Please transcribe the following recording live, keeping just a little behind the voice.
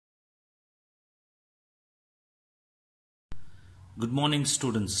Good morning,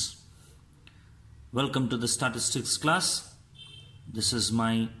 students. Welcome to the statistics class. This is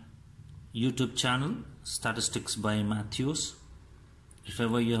my YouTube channel, Statistics by Matthews. If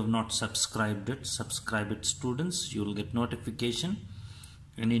ever you have not subscribed it, subscribe it, students. You will get notification.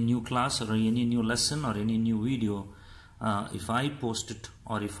 Any new class or any new lesson or any new video, if I post it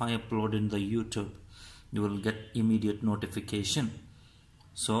or if I upload in the YouTube, you will get immediate notification.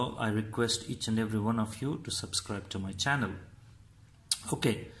 So I request each and every one of you to subscribe to my channel.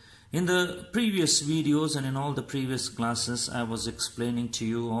 Okay, in the previous videos and in all the previous classes, I was explaining to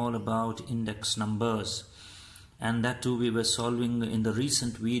you all about index numbers, and that too we were solving in the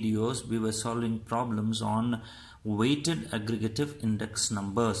recent videos. We were solving problems on weighted aggregative index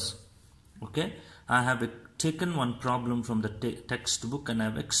numbers. Okay, I have taken one problem from the textbook and I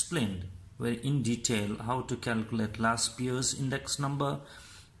have explained very in detail how to calculate Laspier's index number,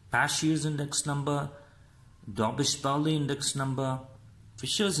 Pashier's index number, Dobish-Bowley index number,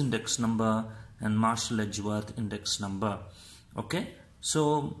 Fisher's index number, and Marshall-Edgeworth index number. Okay,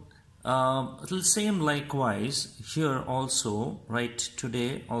 so the same likewise here also, right?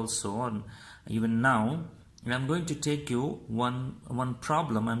 Today also, and even now, I'm going to take you one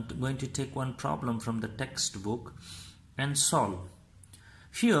problem. I'm going to take one problem from the textbook and solve.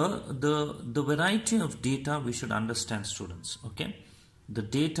 Here, the variety of data we should understand, students. Okay, the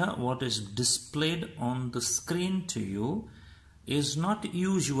data what is displayed on the screen to you is not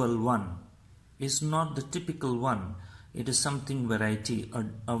usual one, is not the typical one. It is something variety,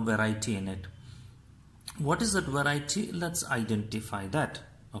 a variety in it. What is that variety? Let's identify that.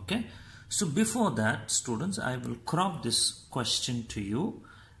 Okay, so before that, students, I will crop this question to you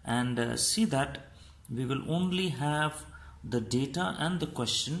and see that we will only have the data and the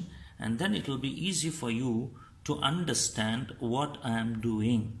question, and then it will be easy for you to understand what I am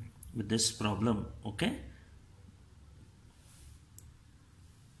doing with this problem. Okay,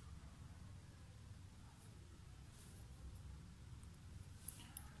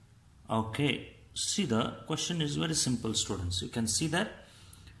 okay, see, the question is very simple, students. You can see that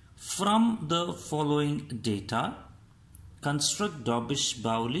from the following data, construct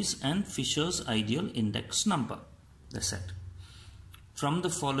Dobish-Bowley's and Fisher's ideal index number. That's it. From the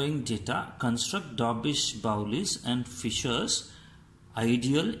following data, construct Dobish-Bowley's and Fisher's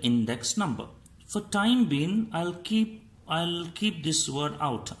ideal index number. For time being, I'll keep this word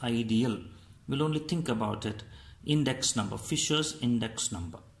out, ideal. We'll only think about it. Index number, Fisher's index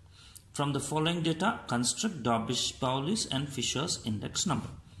number. From the following data, construct Dobish-Bowley's and Fisher's index number.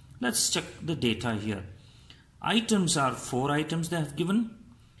 Let's check the data here. Items are 4 items they have given.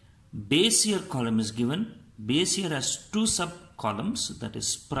 Base year column is given. Base year has 2 sub-columns, that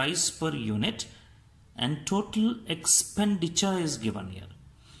is price per unit, and total expenditure is given here.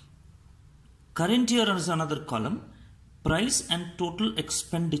 Current year is another column. Price and total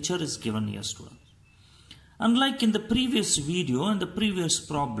expenditure is given here, students. Unlike in the previous video and the previous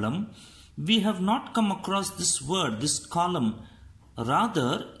problem, we have not come across this word, this column.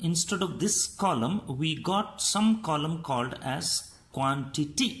 Rather, instead of this column, we got some column called as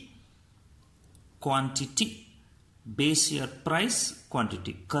quantity. Quantity. Base year price,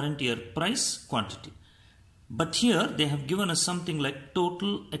 quantity. Current year price, quantity. But here they have given us something like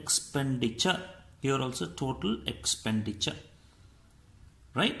total expenditure. Here also total expenditure.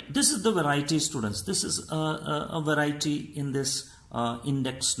 Right? This is the variety, students. This is a variety in this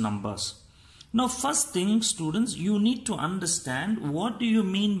index numbers. Now, first thing, students, you need to understand what do you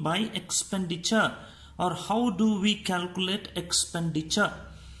mean by expenditure, or how do we calculate expenditure.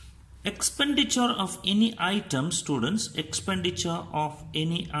 Expenditure of any item, students, expenditure of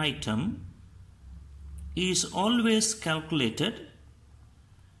any item is always calculated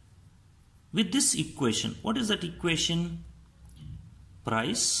with this equation. What is that equation?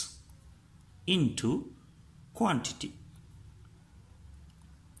 Price into quantity.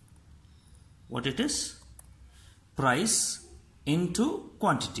 What it is? Price into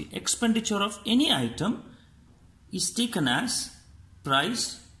quantity. Expenditure of any item is taken as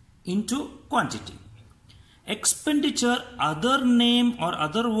price into quantity. Expenditure, other name or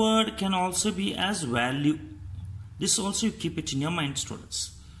other word can also be as value. This also you keep it in your mind,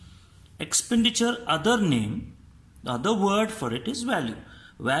 students. Expenditure, other name, the other word for it is value.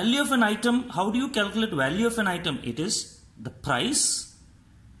 Value of an item, how do you calculate value of an item? It is the price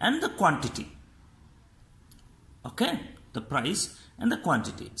and the quantity. Okay, the price and the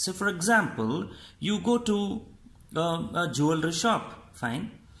quantity. So for example, you go to a jewelry shop,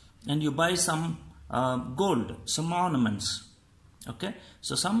 fine, and you buy some gold, some ornaments. Okay,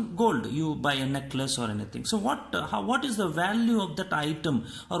 so some gold, you buy a necklace or anything. So what is the value of that item,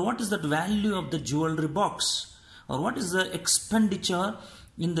 or what is that value of the jewelry box? or what is the expenditure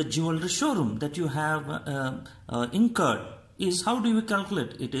in the jewelry showroom that you have incurred, is how do we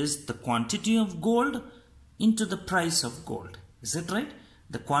calculate? It is the quantity of gold into the price of gold. Is it right?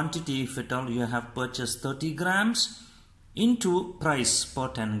 The quantity, if at all you have purchased 30 grams, into price per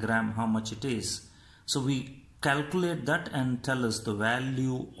 10 gram, how much it is. So we calculate that and tell us the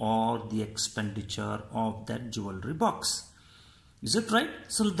value or the expenditure of that jewelry box. Is it right?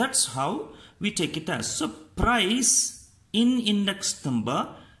 So that's how we take it as. So price in index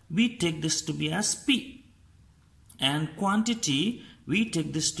number, we take this to be as P, and quantity we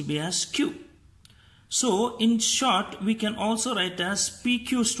take this to be as Q. So in short, we can also write as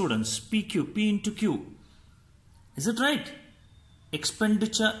PQ, students. PQ, P into Q. Is it right?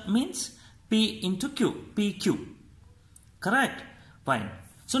 Expenditure means P into Q, PQ. Correct? Fine.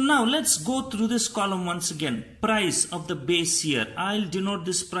 So now let's go through this column once again. Price of the base year. I'll denote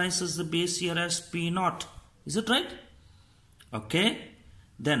this price as the base year as P0. Is it right? Okay.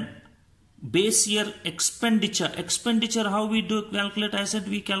 Then base year expenditure. Expenditure, how we do calculate? I said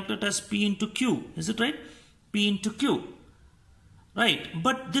we calculate as P into Q. Is it right? P into Q. Right.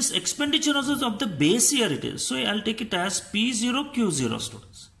 But this expenditure also is of the base year it is. So I'll take it as P0, Q0,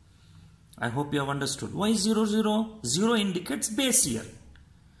 students. I hope you have understood. Why 0, 0? 0 indicates base year.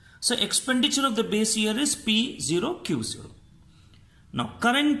 So expenditure of the base year is P0, Q0. Now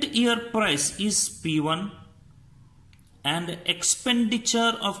current year price is P1. And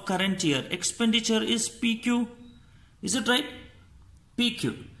expenditure of current year, expenditure is PQ. Is it right?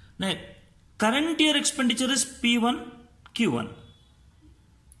 PQ. Now, current year expenditure is P1, Q1.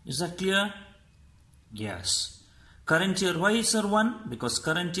 Is that clear? Yes. Current year, why is there 1? Because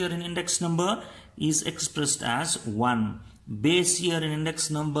current year in index number is expressed as 1. Base year in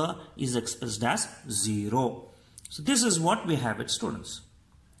index number is expressed as 0. So this is what we have it, students.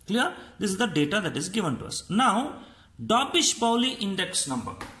 Clear? This is the data that is given to us. Now, Dobbish-Bowley index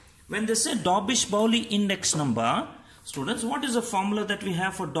number. When they say Dobbish-Bowley index number, students, what is the formula that we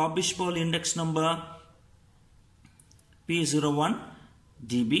have for Dobbish-Bowley index number? P01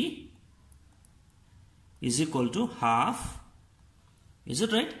 dB is equal to half, is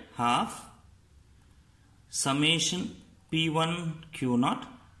it right? Half summation P1 Q0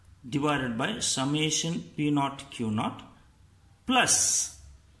 divided by summation P0 Q0 plus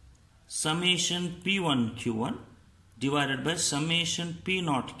summation P1 Q1 divided by summation P0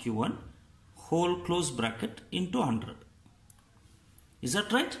 Q1 whole close bracket into 100. Is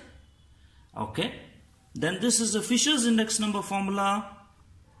that right? Okay. Then this is the Fisher's index number formula.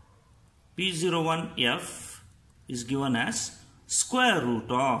 P01F is given as square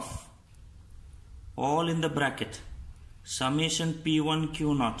root of, all in the bracket, summation P1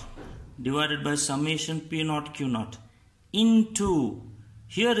 Q0 divided by summation P0 Q0 into,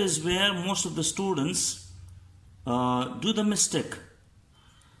 here is where most of the students do the mistake.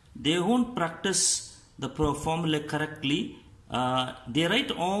 They won't practice the formula correctly. They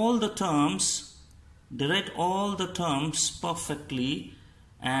write all the terms. They write all the terms perfectly,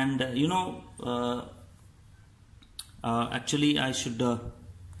 and actually I should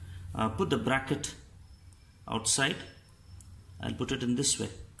put the bracket outside. I'll put it in this way.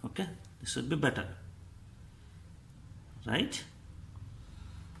 Okay, this would be better, right?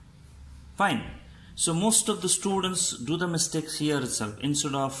 Fine. So most of the students do the mistakes here itself.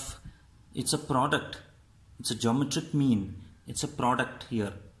 Instead of, it's a product, it's a geometric mean, it's a product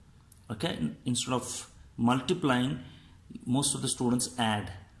here. Okay, instead of multiplying, most of the students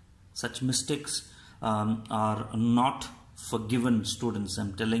add. Such mistakes are not forgiven, students.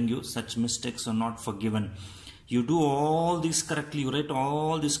 I'm telling you, such mistakes are not forgiven. You do all this correctly, you write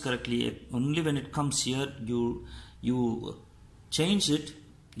all this correctly. Only when it comes here, you change it,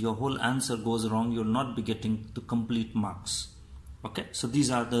 your whole answer goes wrong. You will not be getting the complete marks. Okay, so these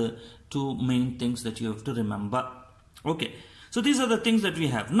are the two main things that you have to remember. Okay, so these are the things that we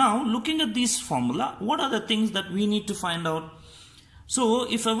have. Now, looking at this formula, what are the things that we need to find out? So,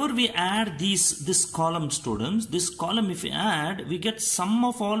 if ever we add this column, students, this column if we add, we get sum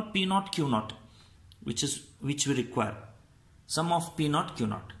of all P0 Q0, which we require. Sum of P0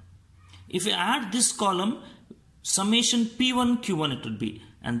 Q0. If we add this column, summation P1 Q1 it would be,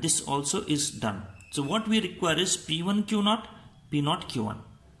 and this also is done. So what we require is P1 Q0, P0 Q1,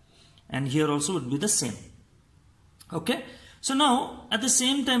 and here also would be the same. Okay, so now at the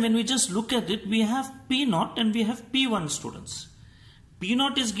same time, when we just look at it, we have P0 and we have P1, students.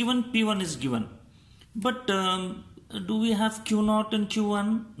 P0 is given, P1 is given, but do we have Q0 and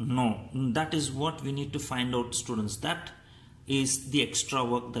Q1? No, that is what we need to find out, students. That is the extra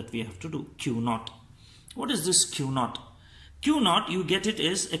work that we have to do. Q0. What is this Q0? Q naught, you get it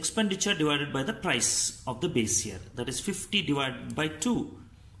is expenditure divided by the price of the base year. That is 50 divided by 2.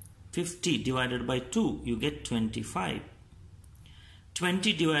 50 divided by 2, you get 25.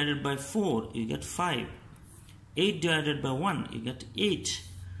 20 divided by 4, you get 5. 8 divided by 1, you get 8.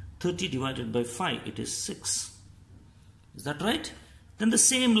 30 divided by 5, it is 6. Is that right? Then the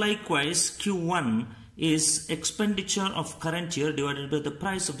same likewise, Q1 is expenditure of current year divided by the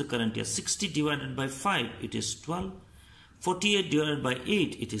price of the current year. 60 divided by 5, it is 12. 48 divided by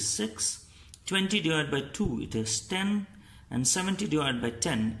 8, it is 6. 20 divided by 2, it is 10. And 70 divided by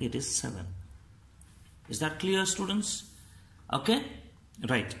 10, it is 7. Is that clear, students? Okay?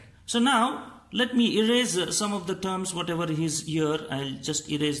 Right. So now, let me erase some of the terms, whatever is here. I'll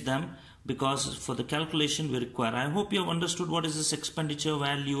just erase them because for the calculation we require. I hope you have understood what is this expenditure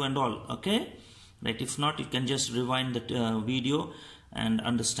value and all. Okay? Right. If not, you can just rewind the video and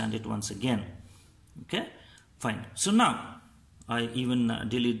understand it once again. Okay? Fine. So now, I even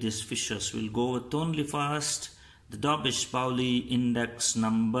delete these fissures. We'll go with only first the Dobbish-Pauli index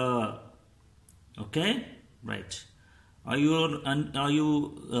number. Okay? Right. Are you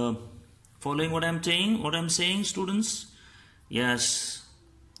following what I'm saying? What I'm saying, students? Yes.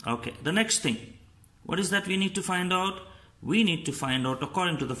 Okay. The next thing. What is that we need to find out? We need to find out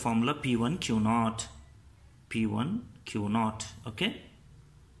according to the formula P1 Q naught. P1 Q naught. Okay?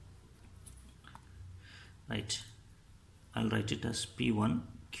 Right. I'll write it as P1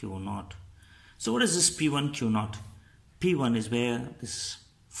 Q naught. So what is this P1 Q naught? P1 is where this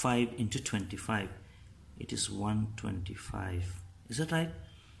 5 into 25. It is 125. Is that right?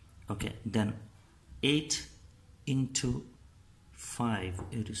 Okay. Then 8 into 5.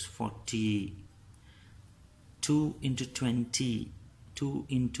 It is 40. 2 into 20. 2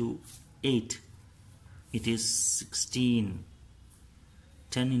 into 8. It is 16.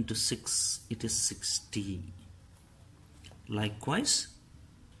 10 into 6. It is 60. Likewise,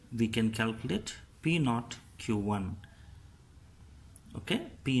 we can calculate P naught Q1. Okay,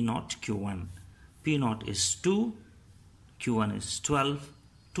 P naught Q1. P naught is 2, Q1 is 12.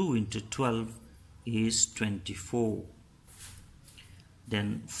 2 into 12 is 24.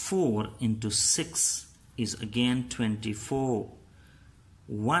 Then 4 into 6 is again 24.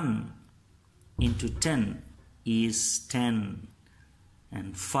 1 into 10 is 10.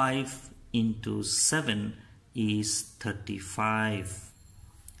 And 5 into 7 is 35.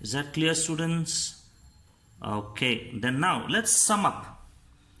 Is that clear, students? Okay, then now let's sum up.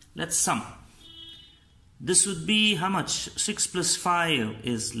 Let's sum. This would be how much? 6 plus 5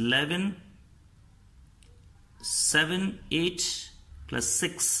 is 11. 7, 8 plus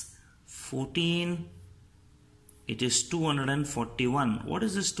 6, 14. It is 241. What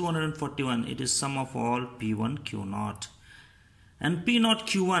is this 241? It is sum of all P1 Q naught. And P naught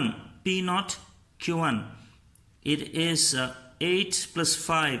Q1. P naught Q1. It is 8 plus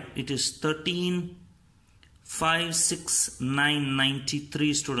 5. It is 13. 5, 6, 9,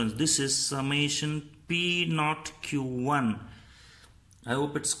 93 students. This is summation P naught Q1. I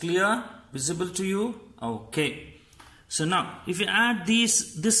hope it's clear, visible to you. Okay. So now, if you add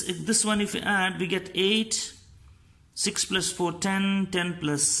this one, if you add, we get 8. 6 plus 4, 10. 10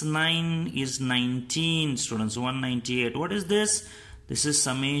 plus 9 is 19 students. 198. What is this? This is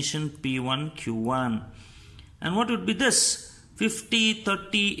summation P1 Q1. And what would be this? 50,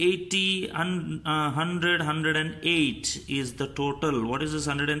 30, 80, 100, 108 is the total. What is this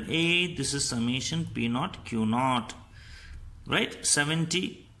 108? This is summation P naught Q naught. Right?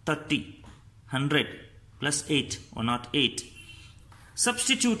 70, 30, 100 plus 8, 108.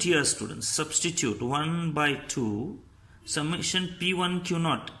 Substitute here, students. Substitute 1 by 2. Summation P1 Q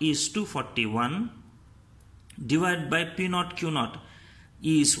naught is 241. Divided by P naught Q naught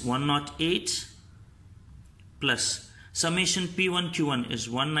is 108 plus summation P1 Q1 is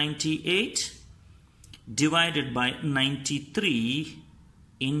 198 divided by 93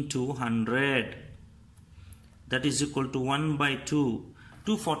 into 100. That is equal to 1 by 2.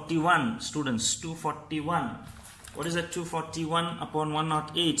 241 students. 241. What is that? 241 upon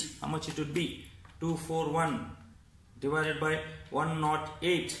 108. How much it would be? 241 divided by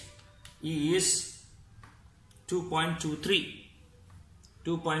 108 is 2.23.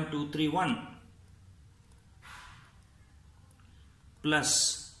 2.231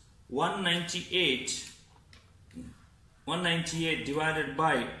 plus 198 divided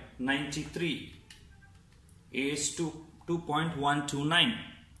by 93 is 2.129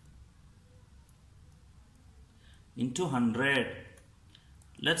 into 100.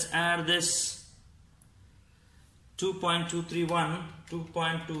 Let's add this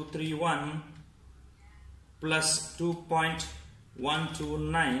 2.231 plus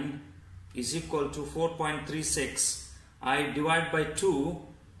 2.129 is equal to 4.36. I divide by 2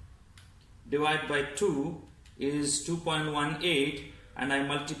 is 2.18, and I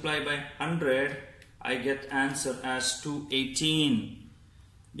multiply by 100, I get answer as 218.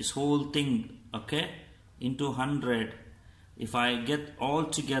 This whole thing, okay, into 100. If I get all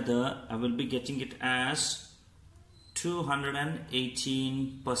together, I will be getting it as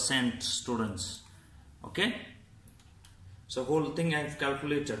 218%, students. Okay. So whole thing I have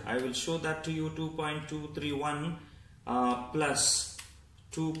calculated. I will show that to you. 2.231 plus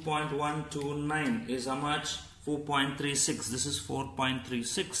 2.129 is how much? 4.36. This is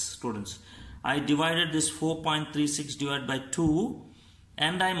 4.36, students. I divided this 4.36 divided by 2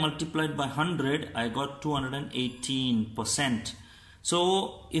 and I multiplied by 100. I got 218%.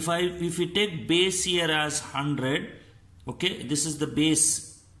 So if we take base here as 100, okay, this is the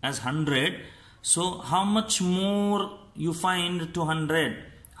base as 100. So how much more you find to 100?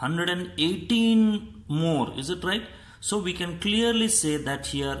 118 more, is it right? So we can clearly say that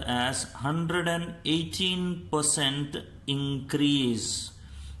here as 118% increase.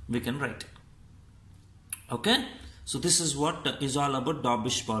 We can write. Okay. So this is what is all about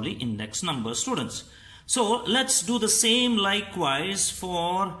Dobbish-Pauli index number, students. So let's do the same likewise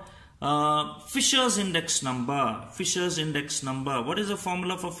for Fisher's index number. Fisher's index number. What is the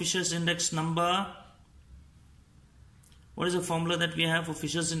formula for Fisher's index number? What is the formula that we have for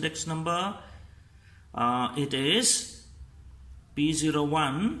Fisher's index number? It is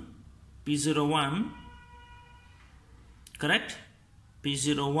P01, correct?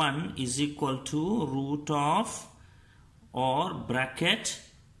 P01 is equal to root of or bracket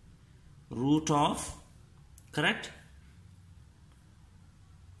root of, correct?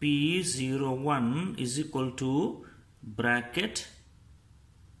 P01 is equal to bracket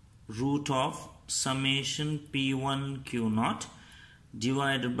root of summation P1 Q0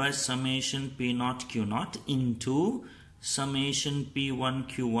 divided by summation P0 Q0 into summation P1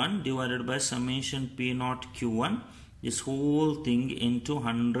 Q1 divided by summation P0 Q1. This whole thing into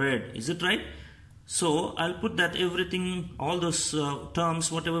 100. Is it right? So I'll put that everything, all those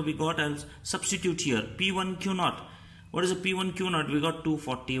terms, whatever we got, I'll substitute here. P1 Q0. What is a P1 Q0? We got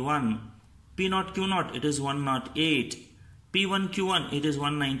 241. P0 Q0, it is 108. P1 Q1, it is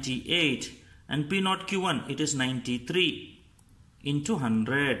 198. And P0 Q1, it is 93 into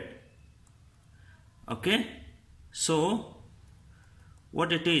 100. Okay. So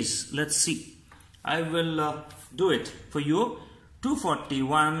what it is, let's see. I will do it for you.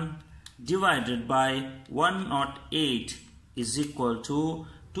 241 divided by 108 is equal to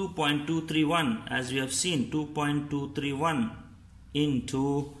 2.231, as we have seen, 2.231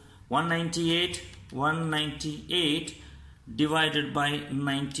 into 198 divided by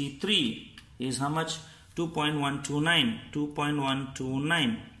 93 is how much?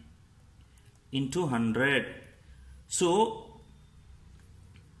 2.129 into 100. So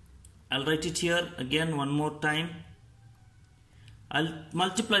I'll write it here again one more time. I'll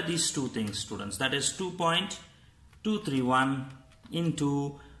multiply these two things, students. That is 2.231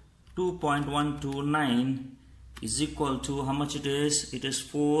 into 2.129 is equal to how much it is? It is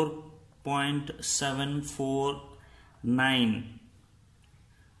 4.749.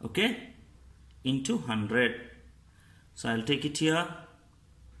 Okay, into 100. So I'll take it here.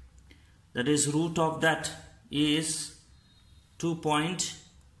 That is root of that is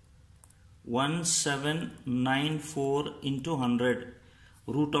 2.1794 into 100.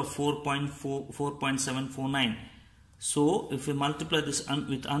 Root of 4.749. So if we multiply this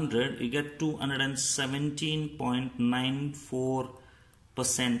with 100, we get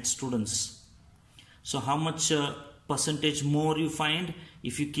 217.94%, students. So how much percentage more you find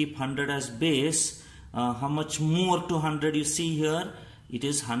if you keep 100 as base? How much more to 100 you see here? It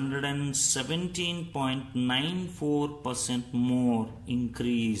is 117.94% more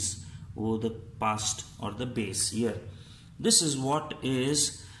increase over the past or the base year. This is what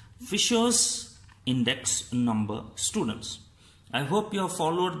is Fisher's index number, students. I hope you have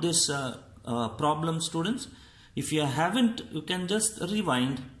followed this problem, students. If you haven't, you can just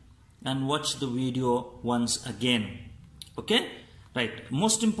rewind and watch the video once again. Okay, right.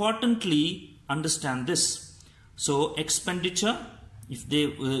 Most importantly, understand this. So expenditure, if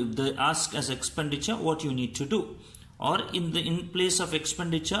they ask as expenditure, what you need to do, or in place of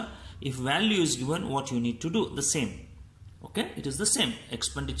expenditure, if value is given, what you need to do, the same. Okay, it is the same.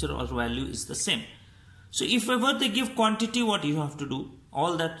 Expenditure or value is the same. So if ever they give quantity, what you have to do?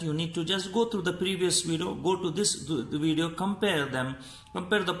 All that you need to just go through the previous video, go to this video, compare them,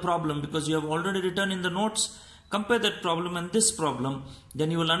 compare the problem, because you have already written in the notes. Compare that problem and this problem,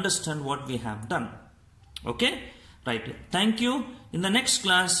 then you will understand what we have done. Okay, right. Thank you. In the next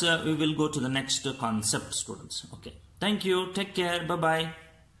class, we will go to the next concept, students. Okay. Thank you. Take care. Bye bye.